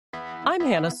I'm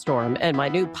Hannah Storm, and my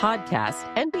new podcast,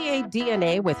 NBA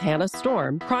DNA with Hannah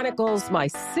Storm, chronicles my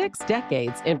 6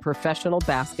 decades in professional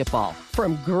basketball.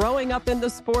 From growing up in the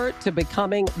sport to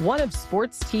becoming one of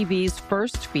sports TV's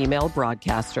first female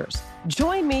broadcasters.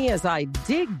 Join me as I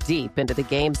dig deep into the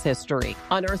game's history,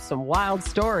 unearth some wild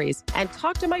stories, and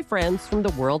talk to my friends from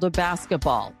the world of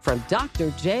basketball, from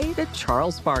Dr. J to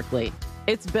Charles Barkley.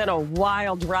 It's been a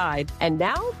wild ride, and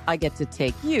now I get to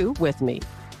take you with me.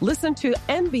 Listen to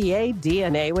NBA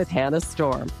DNA with Hannah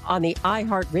Storm on the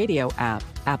iHeartRadio app,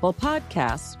 Apple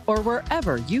Podcasts, or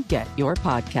wherever you get your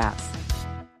podcasts.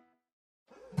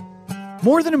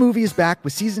 More Than a Movie is back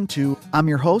with Season 2. I'm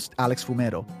your host, Alex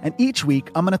Fumero, and each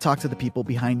week I'm going to talk to the people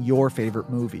behind your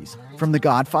favorite movies. From The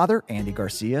Godfather, Andy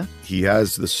Garcia. He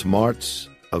has the smarts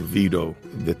of Vito,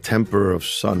 the temper of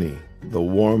Sonny, the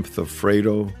warmth of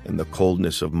Fredo, and the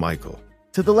coldness of Michael.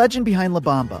 To the legend behind La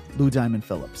Bamba, Lou Diamond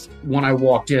Phillips. When I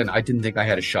walked in, I didn't think I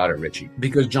had a shot at Richie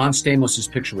because John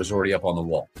Stamos' picture was already up on the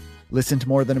wall. Listen to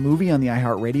More Than a Movie on the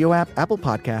iHeartRadio app, Apple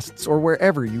Podcasts, or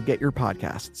wherever you get your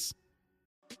podcasts.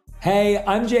 Hey,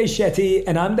 I'm Jay Shetty,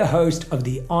 and I'm the host of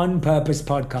the On Purpose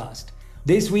podcast.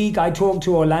 This week, I talked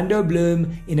to Orlando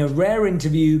Bloom in a rare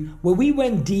interview where we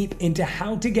went deep into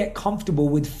how to get comfortable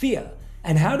with fear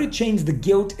and how to change the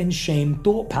guilt and shame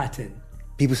thought pattern.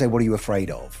 People say, what are you afraid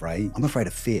of, right? I'm afraid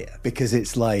of fear because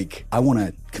it's like I want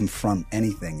to confront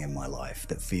anything in my life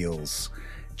that feels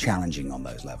challenging on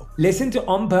those levels. Listen to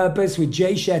On Purpose with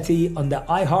Jay Shetty on the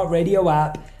iHeartRadio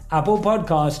app, Apple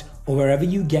Podcast, or wherever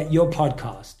you get your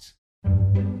podcasts.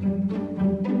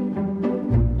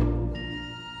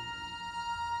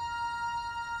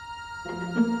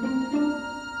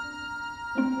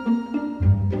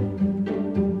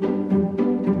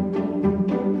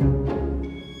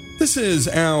 This is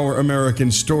Our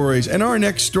American Stories, and our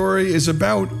next story is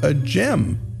about a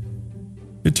gem.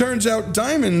 It turns out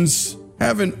diamonds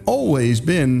haven't always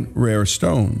been rare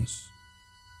stones.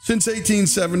 Since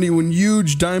 1870, when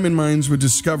huge diamond mines were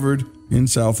discovered in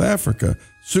South Africa,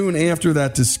 soon after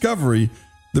that discovery,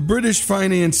 the British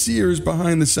financiers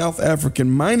behind the South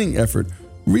African mining effort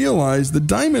realized the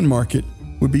diamond market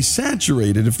would be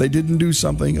saturated if they didn't do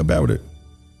something about it.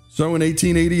 So in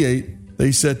 1888,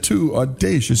 they set 2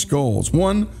 audacious goals.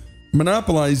 1,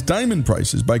 monopolize diamond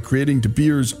prices by creating De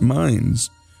Beers mines.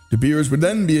 De Beers would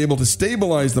then be able to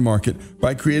stabilize the market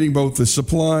by creating both the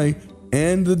supply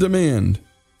and the demand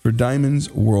for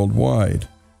diamonds worldwide.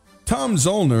 Tom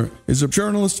Zoellner is a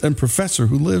journalist and professor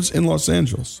who lives in Los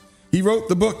Angeles. He wrote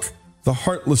the book, The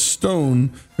Heartless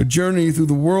Stone, A Journey Through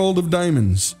the World of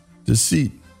Diamonds,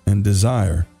 Deceit, and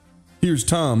Desire. Here's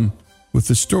Tom with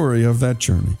the story of that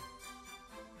journey.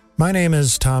 My name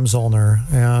is Tom Zoellner,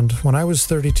 and when I was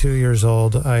 32 years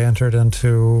old, I entered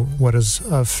into what is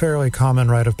a fairly common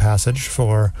rite of passage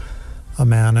for a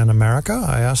man in America.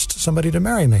 I asked somebody to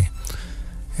marry me,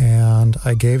 and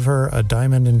I gave her a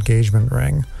diamond engagement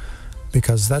ring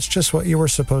because that's just what you were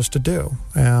supposed to do.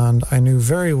 And I knew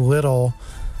very little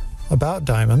about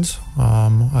diamonds.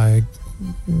 I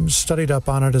studied up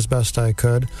on it as best I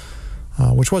could,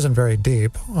 which wasn't very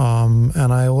deep.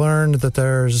 And I learned that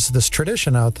there's this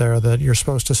tradition out there that you're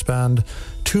supposed to spend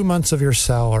 2 months of your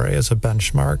salary as a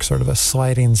benchmark, sort of a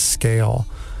sliding scale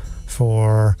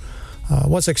for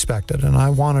what's expected. And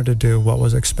I wanted to do what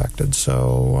was expected.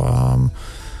 So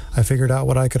I figured out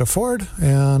what I could afford,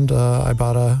 and I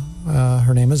bought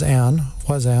her name is Anne,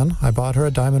 I bought her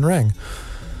a diamond ring.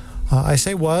 I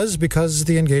say was because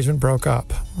the engagement broke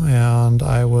up, and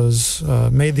I was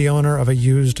made the owner of a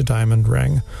used diamond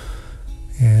ring.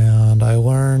 And I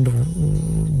learned,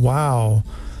 wow,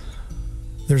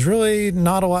 there's really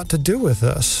not a lot to do with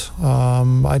this.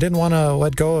 I didn't want to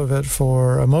let go of it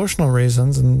for emotional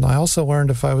reasons, and I also learned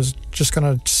if I was just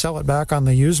going to sell it back on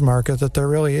the used market that there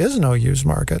really is no used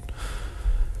market.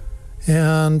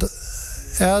 And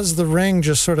as the ring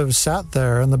just sort of sat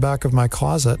there in the back of my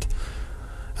closet,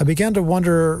 I began to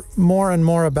wonder more and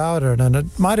more about it, and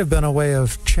it might have been a way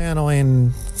of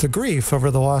channeling the grief over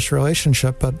the lost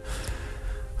relationship, but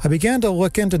I began to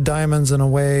look into diamonds in a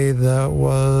way that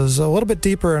was a little bit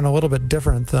deeper and a little bit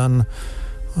different than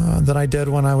I did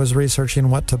when I was researching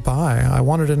what to buy. I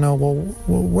wanted to know, well,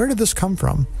 where did this come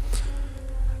from?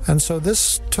 And so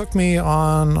this took me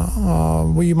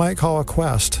on what you might call a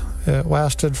quest. It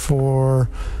lasted for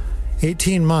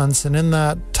 18 months, and in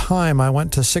that time I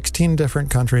went to 16 different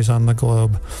countries on the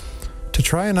globe to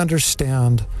try and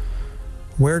understand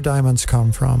where diamonds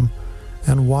come from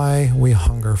and why we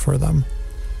hunger for them.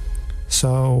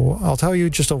 So I'll tell you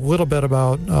just a little bit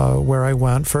about where I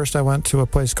went. First, I went to a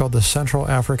place called the Central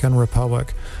African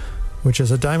Republic, which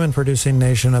is a diamond-producing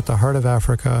nation at the heart of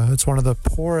Africa. It's one of the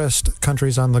poorest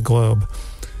countries on the globe.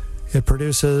 It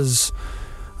produces,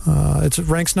 it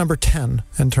ranks number 10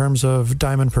 in terms of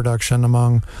diamond production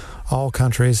among all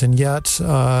countries, and yet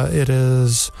it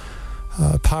is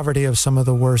poverty of some of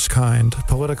the worst kind,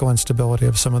 political instability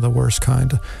of some of the worst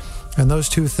kind. And those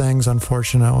two things,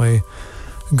 unfortunately,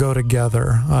 go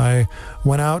together. I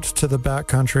went out to the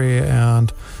backcountry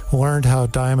and learned how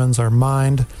diamonds are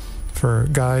mined for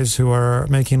guys who are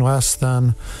making less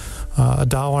than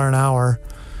 $1 an hour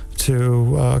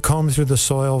to comb through the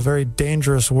soil, very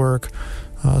dangerous work,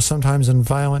 sometimes in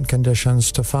violent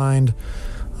conditions, to find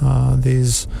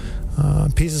these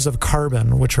pieces of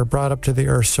carbon which are brought up to the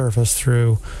Earth's surface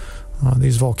through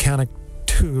these volcanic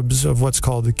tubes of what's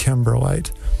called the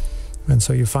kimberlite. And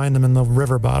so you find them in the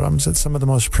river bottoms. It's some of the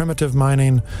most primitive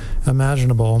mining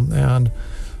imaginable. And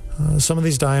some of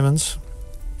these diamonds,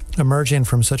 emerging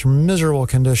from such miserable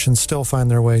conditions, still find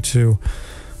their way to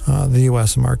the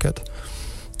U.S. market.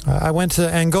 I went to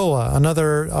Angola,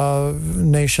 another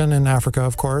nation in Africa,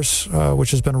 of course,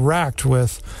 which has been racked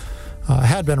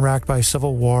had been racked by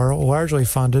civil war, largely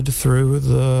funded through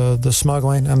the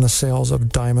smuggling and the sales of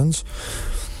diamonds.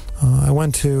 I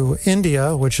went to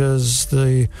India, which is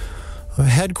the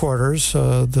headquarters.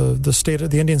 The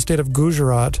Indian state of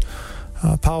Gujarat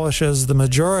polishes the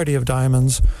majority of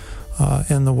diamonds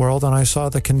in the world, and I saw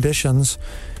the conditions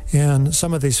in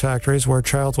some of these factories where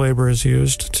child labor is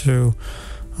used to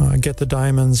get the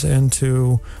diamonds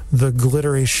into the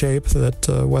glittery shape that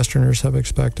Westerners have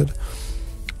expected.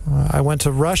 I went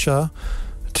to Russia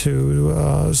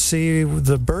to see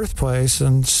the birthplace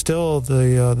and still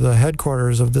the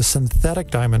headquarters of the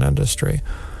synthetic diamond industry,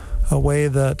 a way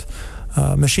that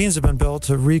machines have been built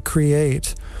to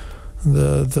recreate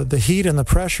the heat and the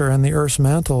pressure in the Earth's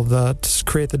mantle that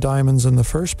create the diamonds in the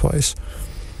first place.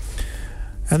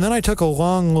 And then I took a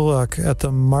long look at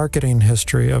the marketing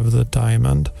history of the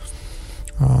diamond.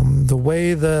 The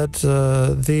way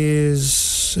that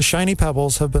these shiny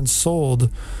pebbles have been sold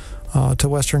to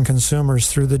Western consumers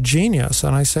through the genius,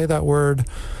 and I say that word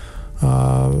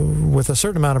with a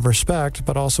certain amount of respect,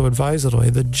 but also advisedly,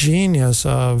 the genius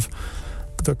of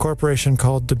the corporation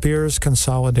called De Beers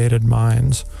Consolidated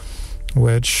Mines,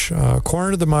 which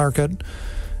cornered the market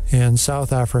in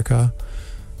South Africa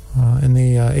in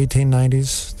the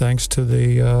 1890s, thanks to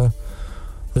the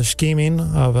scheming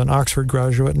of an Oxford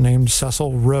graduate named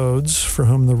Cecil Rhodes, for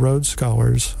whom the Rhodes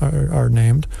Scholars are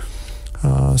named.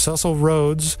 Cecil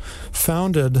Rhodes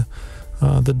founded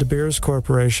the De Beers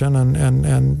Corporation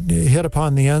and hit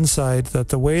upon the insight that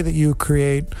the way that you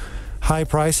create high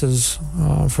prices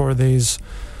for these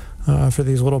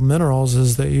little minerals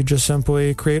is that you just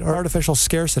simply create artificial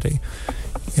scarcity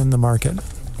in the market,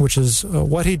 which is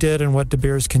what he did and what De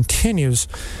Beers continues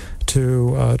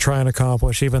to try and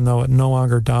accomplish, even though it no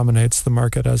longer dominates the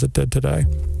market as it did today.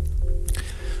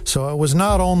 So it was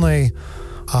not only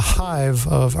a hive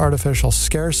of artificial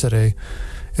scarcity,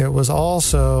 it was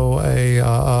also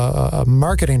a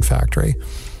marketing factory.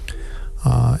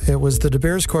 It was the De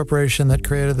Beers Corporation that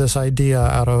created this idea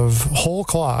out of whole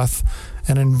cloth,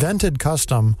 an invented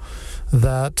custom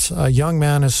that a young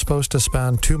man is supposed to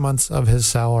spend 2 months of his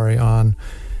salary on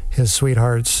his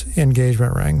sweetheart's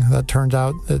engagement ring. That turned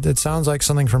out, it sounds like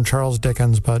something from Charles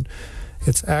Dickens, but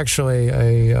it's actually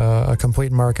a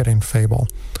complete marketing fable.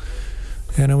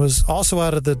 And it was also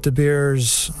out of the De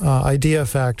Beers idea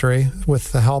factory,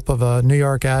 with the help of a New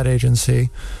York ad agency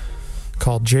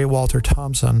called J. Walter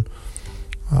Thompson,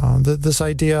 this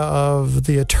idea of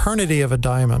the eternity of a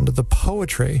diamond, the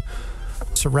poetry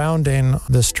surrounding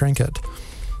this trinket.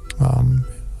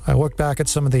 I look back at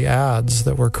some of the ads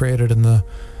that were created in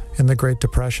the Great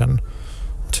Depression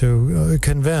to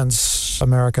convince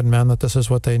American men that this is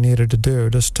what they needed to do,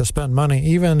 just to spend money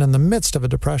even in the midst of a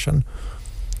depression.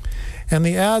 And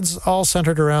the ads all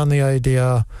centered around the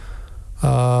idea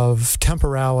of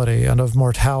temporality and of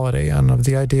mortality and of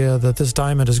the idea that this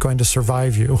diamond is going to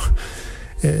survive you.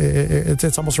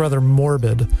 It's almost rather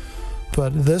morbid.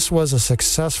 But this was a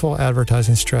successful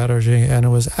advertising strategy, and it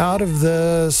was out of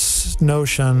this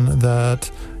notion that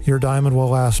your diamond will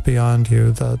last beyond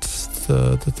you that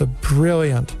the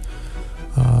brilliant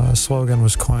slogan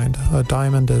was coined: a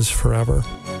diamond is forever.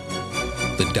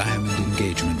 The diamond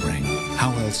engagement ring.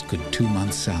 How else could 2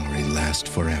 months' salary last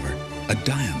forever? A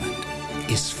diamond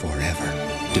is forever.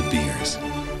 De Beers.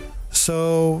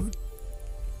 So,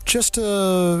 just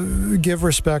to give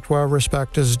respect where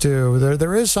respect is due,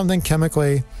 there is something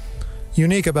chemically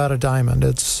unique about a diamond.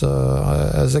 It's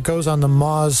as it goes on the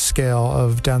Mohs scale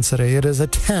of density, it is a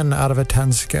 10 out of a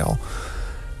 10 scale.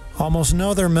 Almost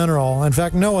no other mineral, in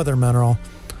fact, no other mineral,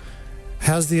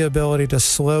 has the ability to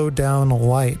slow down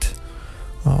light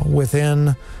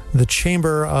within the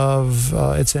chamber of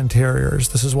its interiors.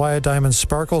 This is why a diamond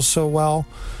sparkles so well.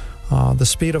 The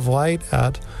speed of light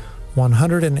at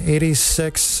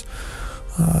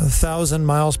 186,000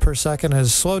 miles per second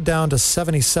is slowed down to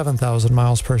 77,000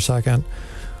 miles per second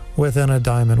within a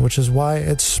diamond, which is why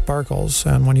it sparkles.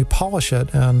 And when you polish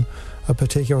it in a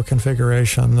particular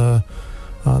configuration, the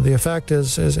effect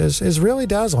is really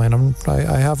dazzling.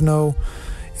 I have no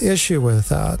issue with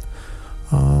that.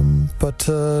 But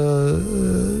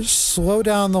to slow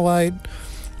down the light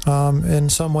in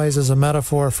some ways is a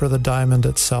metaphor for the diamond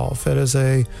itself. It is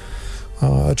a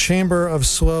chamber of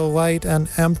slow light and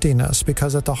emptiness,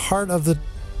 because at the heart of the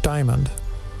diamond,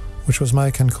 which was my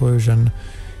conclusion,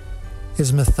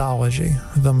 is mythology.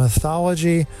 The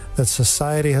mythology that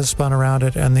society has spun around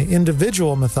it and the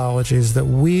individual mythologies that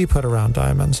we put around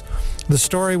diamonds. The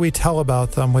story we tell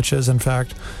about them, which is in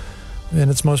fact, in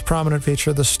its most prominent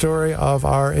feature, the story of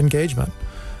our engagement,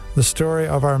 the story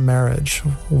of our marriage,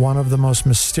 one of the most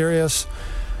mysterious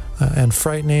and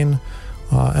frightening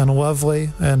and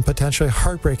lovely and potentially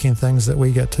heartbreaking things that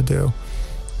we get to do.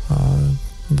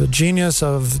 The genius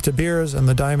of De Beers and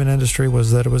the diamond industry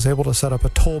was that it was able to set up a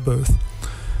toll booth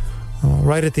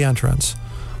right at the entrance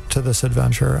to this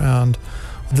adventure. And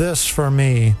this, for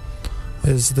me,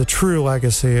 is the true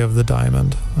legacy of the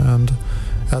diamond, and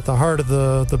at the heart of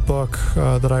the book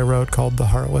that I wrote called The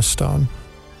Heartless Stone.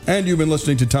 And you've been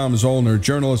listening to Tom Zoellner,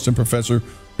 journalist and professor.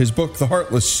 His book, The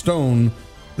Heartless Stone,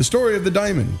 the story of the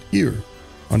diamond, here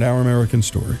on Our American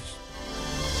Stories.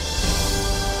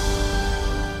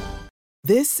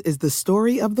 This is the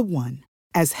story of the one.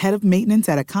 As head of maintenance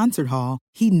at a concert hall,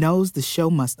 he knows the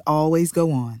show must always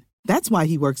go on. That's why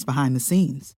he works behind the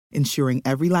scenes, ensuring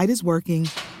every light is working,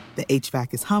 the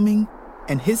HVAC is humming,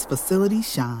 and his facility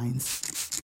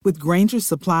shines. With Grainger's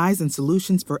supplies and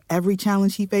solutions for every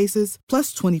challenge he faces,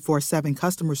 plus 24/7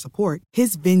 customer support,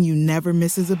 his venue never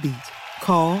misses a beat.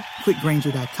 Call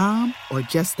quickgrainger.com or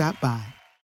just stop by.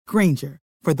 Grainger,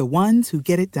 for the ones who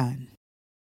get it done.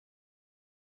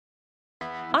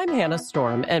 I'm Hannah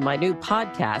Storm, and my new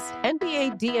podcast,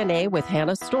 NBA DNA with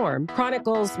Hannah Storm,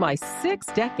 chronicles my 6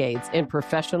 decades in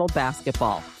professional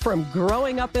basketball. From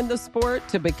growing up in the sport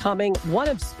to becoming one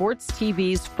of sports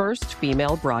TV's first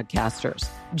female broadcasters.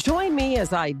 Join me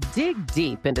as I dig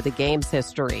deep into the game's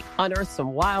history, unearth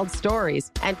some wild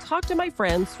stories, and talk to my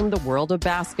friends from the world of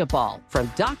basketball, from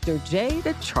Dr. J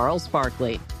to Charles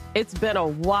Barkley. It's been a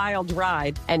wild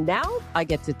ride, and now I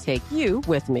get to take you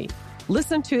with me.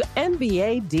 Listen to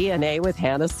NBA DNA with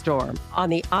Hannah Storm on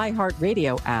the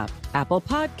iHeartRadio app, Apple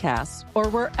Podcasts, or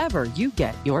wherever you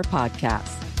get your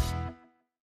podcasts.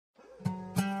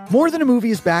 More Than a Movie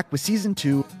is back with Season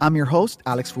 2. I'm your host,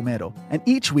 Alex Fumero, and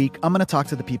each week I'm going to talk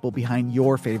to the people behind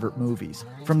your favorite movies.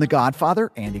 From The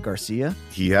Godfather, Andy Garcia.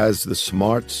 He has the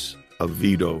smarts of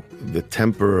Vito, the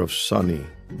temper of Sonny,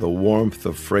 the warmth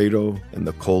of Fredo, and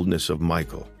the coldness of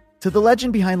Michael. To the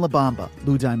legend behind La Bamba,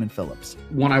 Lou Diamond Phillips.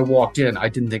 When I walked in, I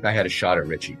didn't think I had a shot at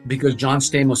Richie because John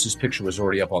Stamos' picture was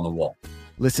already up on the wall.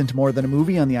 Listen to More Than a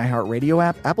Movie on the iHeartRadio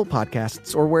app, Apple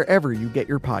Podcasts, or wherever you get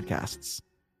your podcasts.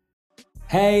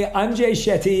 Hey, I'm Jay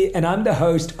Shetty, and I'm the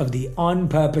host of the On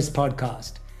Purpose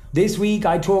podcast. This week,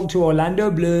 I talked to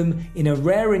Orlando Bloom in a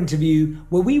rare interview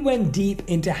where we went deep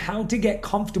into how to get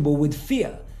comfortable with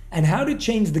fear and how to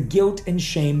change the guilt and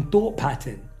shame thought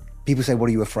pattern. People say, what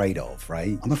are you afraid of,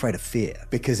 right? I'm afraid of fear,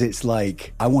 because it's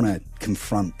like I want to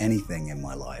confront anything in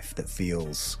my life that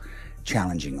feels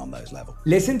challenging on those levels.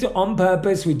 Listen to On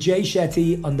Purpose with Jay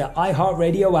Shetty on the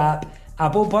iHeartRadio app,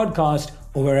 Apple Podcast,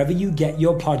 or wherever you get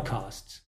your podcasts.